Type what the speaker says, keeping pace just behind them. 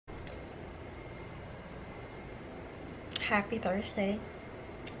Happy Thursday.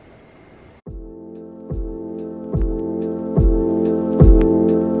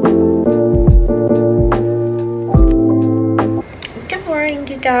 Good morning,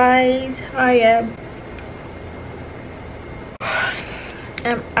 you guys.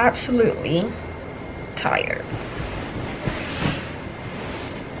 I'm absolutely tired.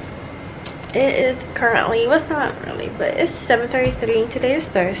 It is currently, well, it's not really, but it's 7:33. Today is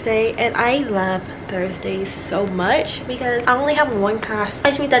Thursday, and I love Thursdays so much because I only have one class,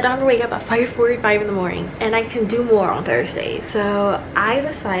 which means I don't have to wake up at 5:45 in the morning, and I can do more on Thursdays. So I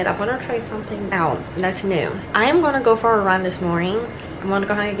decided I want to try something out that's new. I am going to go for a run this morning. I'm going to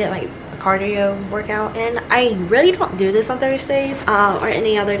go ahead and get like cardio workout, and I really don't do this on Thursdays or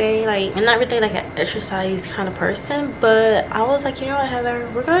any other day. Like, I'm not really like an exercise kind of person, but I was like, you know what, Heather,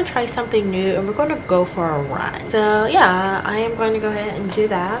 we're gonna try something new and we're gonna go for a run. So yeah, I am going to go ahead and do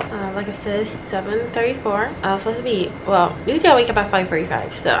that. Like I said, it's 7:34. I was supposed to be, well, usually I wake up at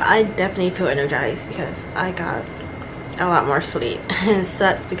 5:45, so I definitely feel energized because I got a lot more sleep. And it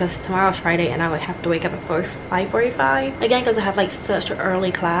sucks because tomorrow's Friday and I would have to wake up at 5:45 again because I have like such an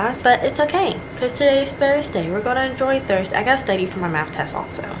early class, but it's okay because today is Thursday. We're gonna enjoy Thursday. I gotta study for my math test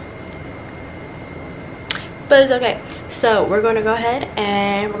also, but it's okay. So we're gonna go ahead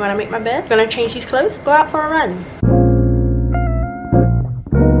and we're gonna make my bed, we're gonna change these clothes, go out for a run.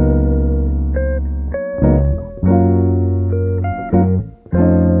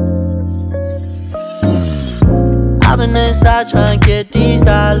 I've been inside trying to get these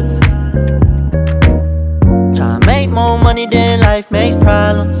dollars, trying to make more money than life makes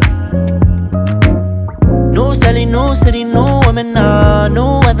problems. New city, new women now.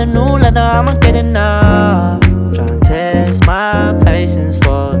 New weather, new leather, I'ma get it now. Trying to test my patience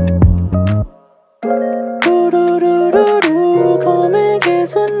for it. Do, come and get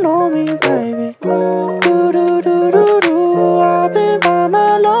to know me, baby. Do, I've been by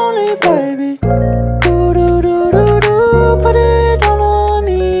my lonely baby. Put it all on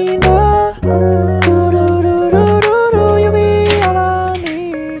me now. You be all I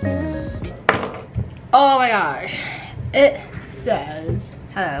need. Oh my gosh, it says,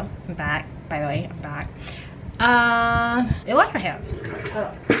 hello, I'm back. By the way, I'm back. Wash my hands. Hold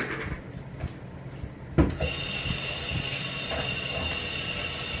on.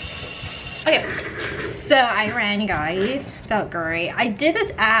 Okay, so I ran, you guys. Felt great. I did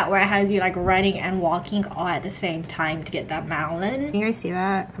this ad where it has you like running and walking all at the same time to get that melon. Can you guys see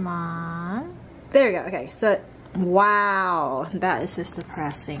that? Come on. There we go. Okay, so wow, that is just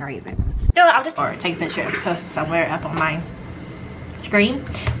depressing right there. You know what, I'll just take a picture and post it somewhere up on my screen.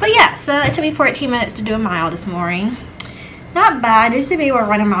 But yeah, so it took me 14 minutes to do a mile this morning. Not bad. Used to be able to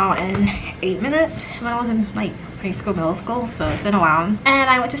run a mile in 8 minutes when I was in like preschool, middle school, so it's been a while. And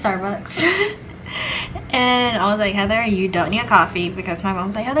I went to Starbucks and I was like, Heather, you don't need a coffee, because my mom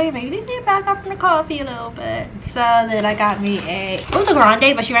was like, Heather, maybe you need to back up from the coffee a little bit. So then I got me it was a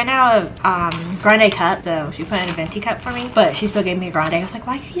grande, but she ran out of grande cup, so she put in a venti cup for me, but she still gave me a grande. I was like,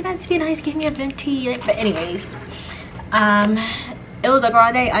 why could you not be nice, give me a venti? But anyways, it was a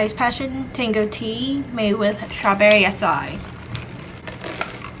grande ice passion tango tea made with strawberry acai.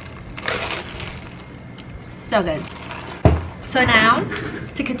 So good. So now,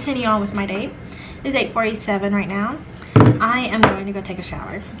 to continue on with my day, it's 8:47 right now. I am going to go take a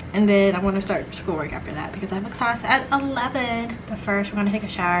shower, and then I'm going to start schoolwork after that because I have a class at 11. But first, we're going to take a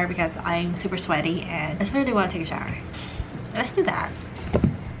shower because I'm super sweaty and I just really want to take a shower. Let's do that.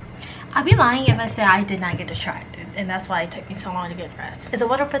 I'd be lying if I said I did not get distracted, and that's why it took me so long to get dressed. It's a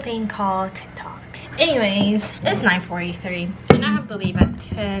wonderful thing called TikTok. Anyways, it's 9:43 and I have to leave at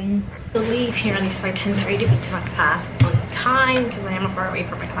 10. To leave here at least by 10:30 to be to my class on time because I am far away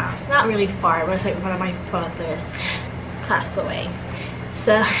from my class. Not really far, but it's like one of my furthest classes away.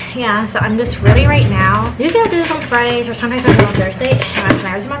 So yeah, so I'm just ready right now. Usually I do this on Fridays or sometimes I do it on Thursday. And my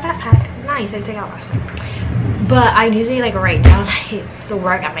planners in my backpack. Nice, I take out last time. But I usually like write down the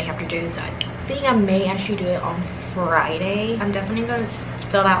work I may have to do. So I think I may actually do it on Friday. I'm definitely going to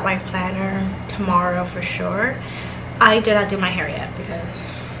fill out my planner tomorrow for sure. I did not do my hair yet because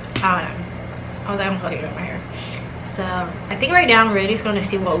I don't know. I was like, I'm going to do my hair. So I think right now I'm really just going to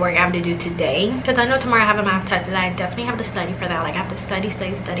see what work I have to do today, because I know tomorrow I have a math test and I definitely have to study for that. Like I have to study,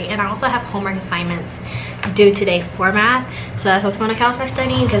 and I also have homework assignments due today for math, so that's what's going to count as my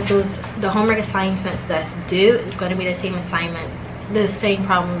studying, because the homework assignments that's due is going to be the same assignments, the same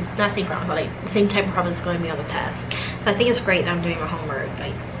problems, not same problems, but like the same type of problems going to be on the test. So I think it's great that I'm doing my homework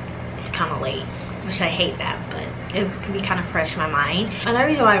like kind of late, which I hate that, but it can be kind of fresh in my mind. Another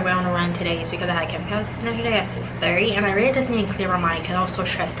reason why I went on a run today is because I had chem class yesterday at 6:30, and I really just need to clear my mind because I was so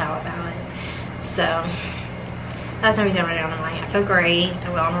stressed out about it. So That's the reason I'm running on the night. I feel great. I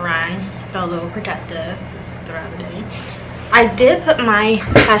went on a run. Felt a little protective throughout the day. I did put my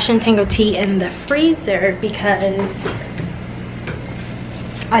Passion Tango tea in the freezer because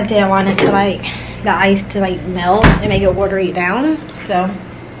I didn't want it to like the ice to like melt and make it watery down. So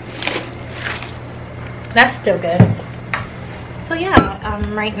that's still good. So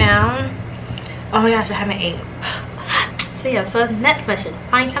yeah, right now, oh my gosh, I haven't ate. So yeah, so next mission,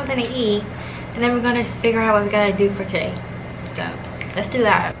 find something to eat, and then we're gonna figure out what we gotta do for today. So let's do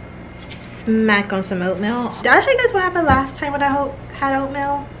that. Smack on some oatmeal. Did I tell you guys what happened last time when I had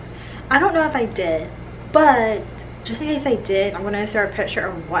oatmeal? I don't know if I did, but just in case I did, I'm gonna insert a picture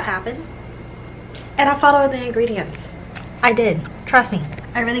of what happened, and I'll follow the ingredients. I did, trust me.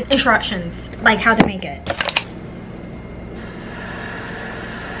 I really instructions like how to make it.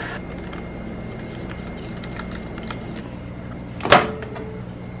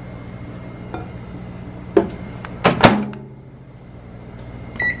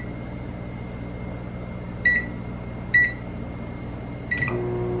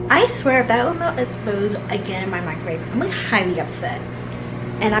 I swear if that oatmeal explodes again in my microwave, I'm like highly upset.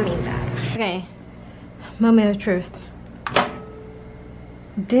 And I mean that. Okay, moment of truth.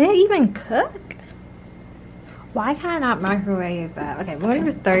 Did it even cook? Why can I not microwave that? Okay, we're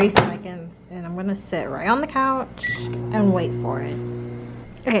gonna do 30 seconds and I'm gonna sit right on the couch and wait for it.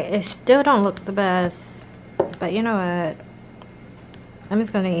 Okay, it still don't look the best, but you know what? I'm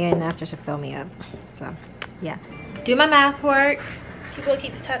just gonna eat enough just to fill me up. So, yeah. Do my math work. People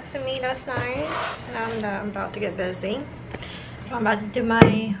keeps texting me, that's nice. And I'm about to get busy. I'm about to do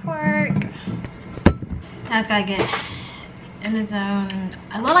my work. Now I just gotta get in the zone.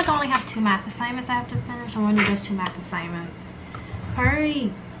 I look like I only have 2 math assignments I have to finish. I'm gonna do just 2 math assignments.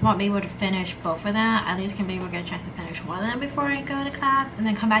 Probably won't be able to finish both of them. At least can be able to get a chance to finish one of them before I go to class, and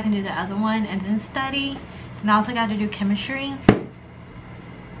then come back and do the other one and then study. And I also got to do chemistry.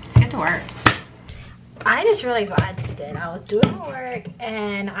 Let's get to work. I just realized what I just did. I was doing my work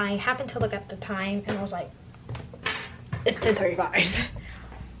and I happened to look at the time and I was like, it's 10:35.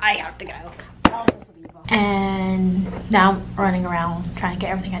 I have to go. And now I'm running around trying to get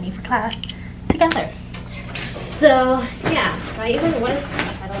everything I need for class together. So yeah, I even was,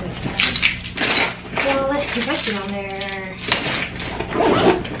 I don't know. Well, let's put my key on there.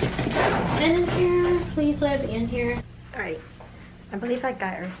 In here, please let it be in here. Alright, I believe I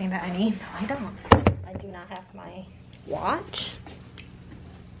got everything that I need. No, I don't. I do not have my watch.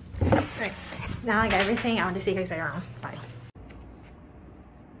 Alright, now I got everything. I'll just see you guys later on. Bye.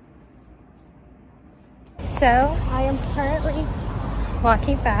 So, I am currently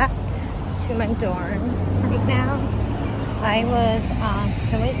walking back to my dorm right now. I went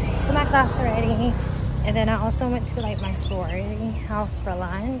to my class already, and then I also went to like my sorority house for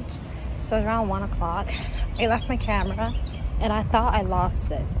lunch. So it was around 1 o'clock. I left my camera and I thought I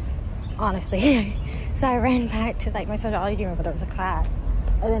lost it, honestly. So I ran back to like my sociology room, but there was a class.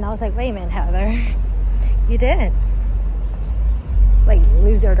 And then I was like, wait a minute, Heather, you didn't like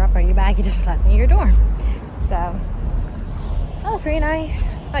lose or drop your bag, you just left me in your dorm. So that was really nice.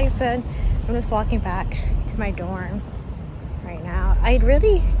 Like I said, I'm just walking back to my dorm right now. I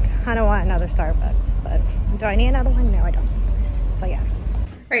really kind of want another Starbucks, but do I need another one? No, I don't. So yeah.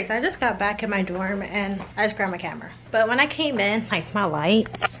 Alright, so I just got back in my dorm and I just grabbed my camera. But when I came in, like my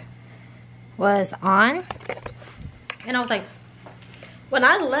lights was on and I was like, when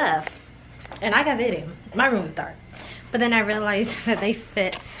I left and I got video, my room was dark, but then I realized that they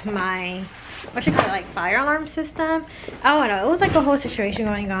fit my, what you call it, like fire alarm system. I don't know, it was like a whole situation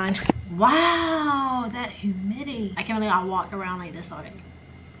going on. Wow, that humidity. I can't believe I walked around like this all day.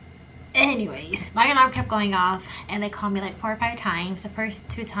 Anyways, my alarm kept going off and they called me like 4 or 5 times. The first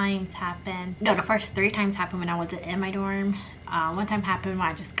 2 times happened, no, the first 3 times happened when I wasn't in my dorm. One time happened when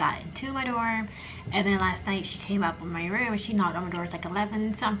I just got into my dorm, and then last night she came up in my room and she knocked on my door. It's like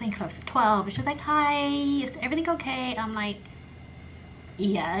 11 something, close to 12, and she was like, hi, is everything okay? I'm like,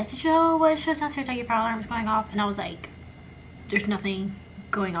 yes. She was just downstairs like your fire alarm was going off, and I was like, there's nothing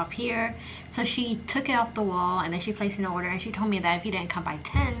going off here. So she took it off the wall and then she placed an order, and she told me that if he didn't come by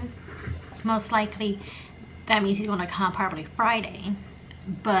 10, most likely that means he's going to come probably Friday.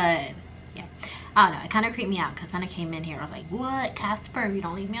 But yeah, I don't know, it kind of creeped me out because when I came in here I was like, what, Casper, you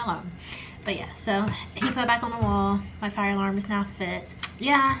don't leave me alone. But yeah, so he put it back on the wall. My fire alarm is now fixed.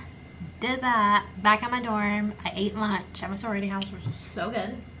 Yeah, did that. Back at my dorm, I ate lunch at my sorority house, which was so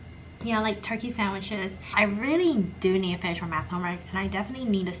good. Yeah, like turkey sandwiches. I really do need to finish my math homework, and I definitely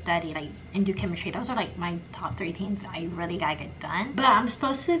need to study like and do chemistry. Those are like my top 3 things that I really gotta get done. But I'm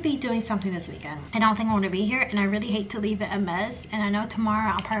supposed to be doing something this weekend. I don't think I want to be here, and I really hate to leave it a mess. And I know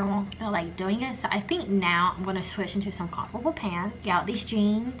tomorrow I probably won't feel like doing it. So I think now I'm gonna switch into some comfortable pants. Get out these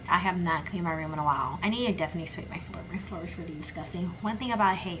jeans. I have not cleaned my room in a while. I need to definitely sweep my floor. My floor is really disgusting. One thing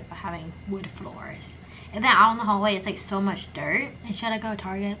about I hate about having wood floors. And then out in the hallway, it's like so much dirt. And should I go to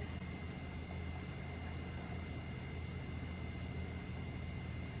Target?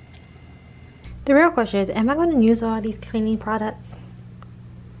 The real question is, am I going to use all these cleaning products?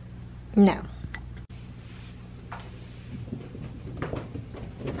 No.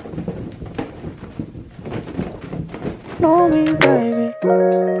 Know me, baby.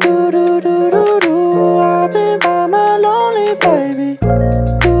 Do do do do do. I've been by my lonely baby.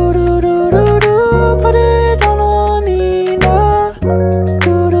 Do do do do do. Put it all on me now.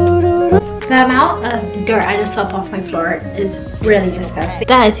 Do do do do. The amount of dirt I just swept off my floor is really disgusting.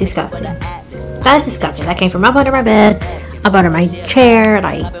 That is disgusting. That is disgusting. That came from up under my bed, up under my chair.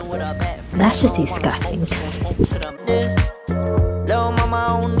 Like, that's just disgusting. Little mama,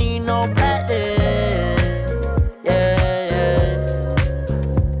 I don't need no practice.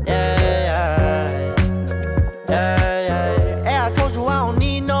 Hey, I told you I don't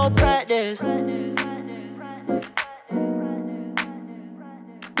need no practice.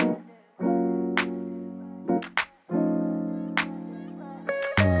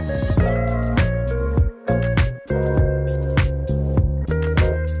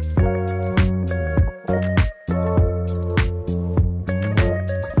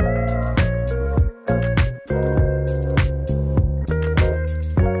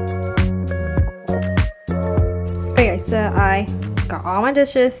 Okay, so I got all my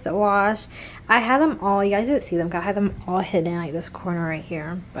dishes to wash. I had them all, you guys didn't see them because I had them all hidden like this corner right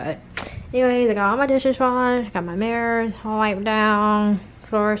here. But anyways, I got all my dishes washed, got my mirrors all wiped down,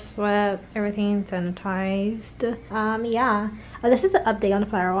 floor swept, everything sanitized. Yeah. This is an update on the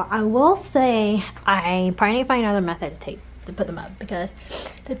flower wall. I will say I probably need to find another method to put them up because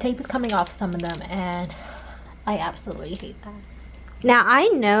the tape is coming off some of them and I absolutely hate that. Now I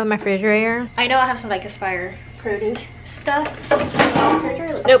know in my refrigerator, I know I have some like Aspire produce stuff.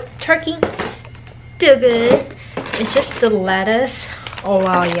 Nope, turkey, still good. It's just the lettuce. Oh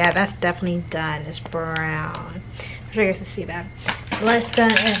wow, yeah, that's definitely done. It's brown. I'm sure you guys can see that. Let's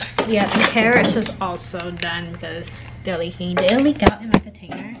done. And yeah, the carrots is also done because they're leaking. They leak out in my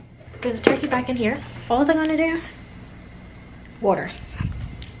container. Put the turkey back in here. What was I gonna do? Water.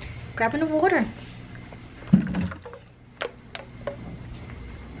 Grabbing the water.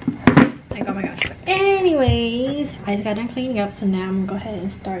 Like, oh my gosh. But anyways, I just got done cleaning up, so now I'm gonna go ahead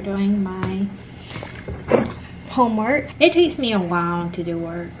and start doing my homework. It takes me a while to do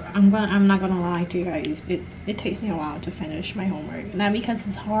work. I'm not gonna lie to you guys. It takes me a while to finish my homework. Not because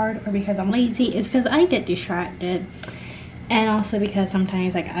it's hard or because I'm lazy. It's because I get distracted. And also because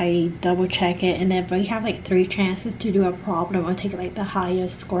sometimes like I double check it, and then if we have like 3 chances to do a problem, I'll take like the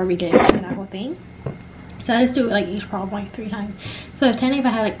highest score we get in that whole thing. So I just do like each problem like 3 times. So if technically if I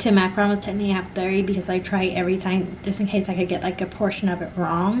have like 10 math problems, technically I have 30 because I try every time just in case I could get like a portion of it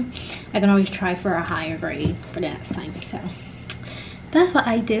wrong. I can always try for a higher grade for the next time. So that's what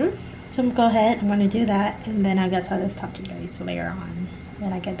I do. So I'm gonna go ahead, I'm gonna do that, and then I guess I'll just talk to you guys later on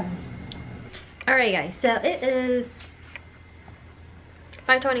when I get done. Alright guys, so it is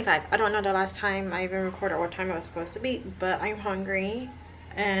 5:25. I don't know the last time I even recorded what time it was supposed to be, but I'm hungry.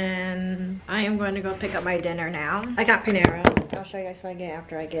 And I am going to go pick up my dinner now. I got Panera. I'll show you guys what I get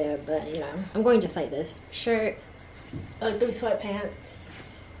after I get it, but you know, I'm going just like this. Shirt, blue sweatpants,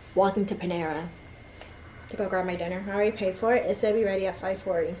 walking to Panera to go grab my dinner. I already paid for it. It said be ready at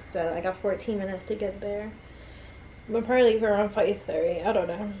 5:40, so I got 14 minutes to get there. We'll probably leave around 5:30. I don't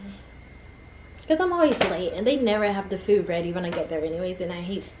know. Because I'm always late, and they never have the food ready when I get there anyways, and I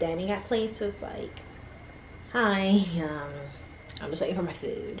hate standing at places like, hi, I'm just waiting for my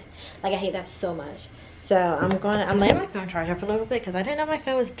food. Like, I hate that so much. So I'm letting my phone charge up a little bit because I didn't know my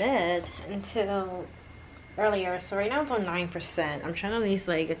phone was dead until earlier. So right now it's on 9%. I'm trying to at least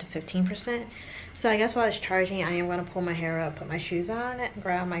like get to 15%. So I guess while it's charging, I am gonna pull my hair up, put my shoes on,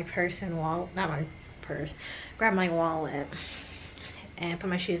 grab my purse and wallet, not my purse, grab my wallet and put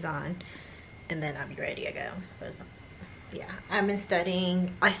my shoes on, and then I'll be ready to go. But yeah, I've been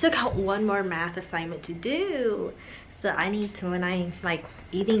studying. I still got one more math assignment to do. So I need to, when I like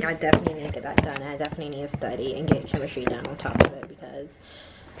eating, I definitely need to get that done. I definitely need to study and get chemistry done on top of it because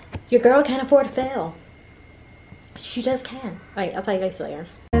your girl can't afford to fail. She just can. Alright, I'll tell you guys later.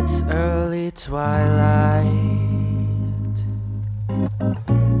 It's early twilight.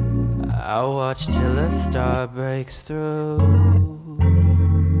 I'll watch till a star breaks through.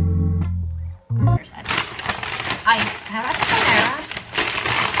 I have at Panera,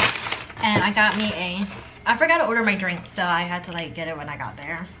 and I got me I forgot to order my drink, so I had to like get it when I got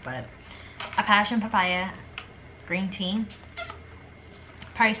there, but a passion papaya green tea.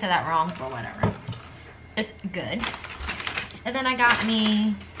 Probably said that wrong, but whatever. It's good. And then I got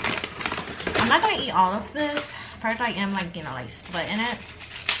me, I'm not gonna eat all of this. Probably I am like, you know, like splitting it.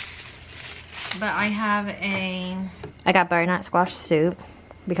 But I have I got butternut squash soup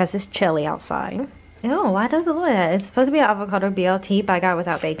because it's chilly outside. Ew, why does it look like that? It's supposed to be an avocado BLT, but I got it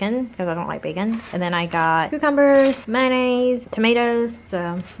without bacon because I don't like bacon. And then I got cucumbers, mayonnaise, tomatoes.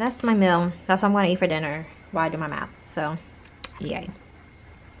 So that's my meal. That's what I'm going to eat for dinner while I do my math. So, yay.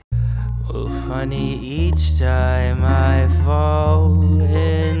 Well, funny, each time I fall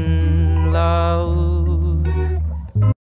in love,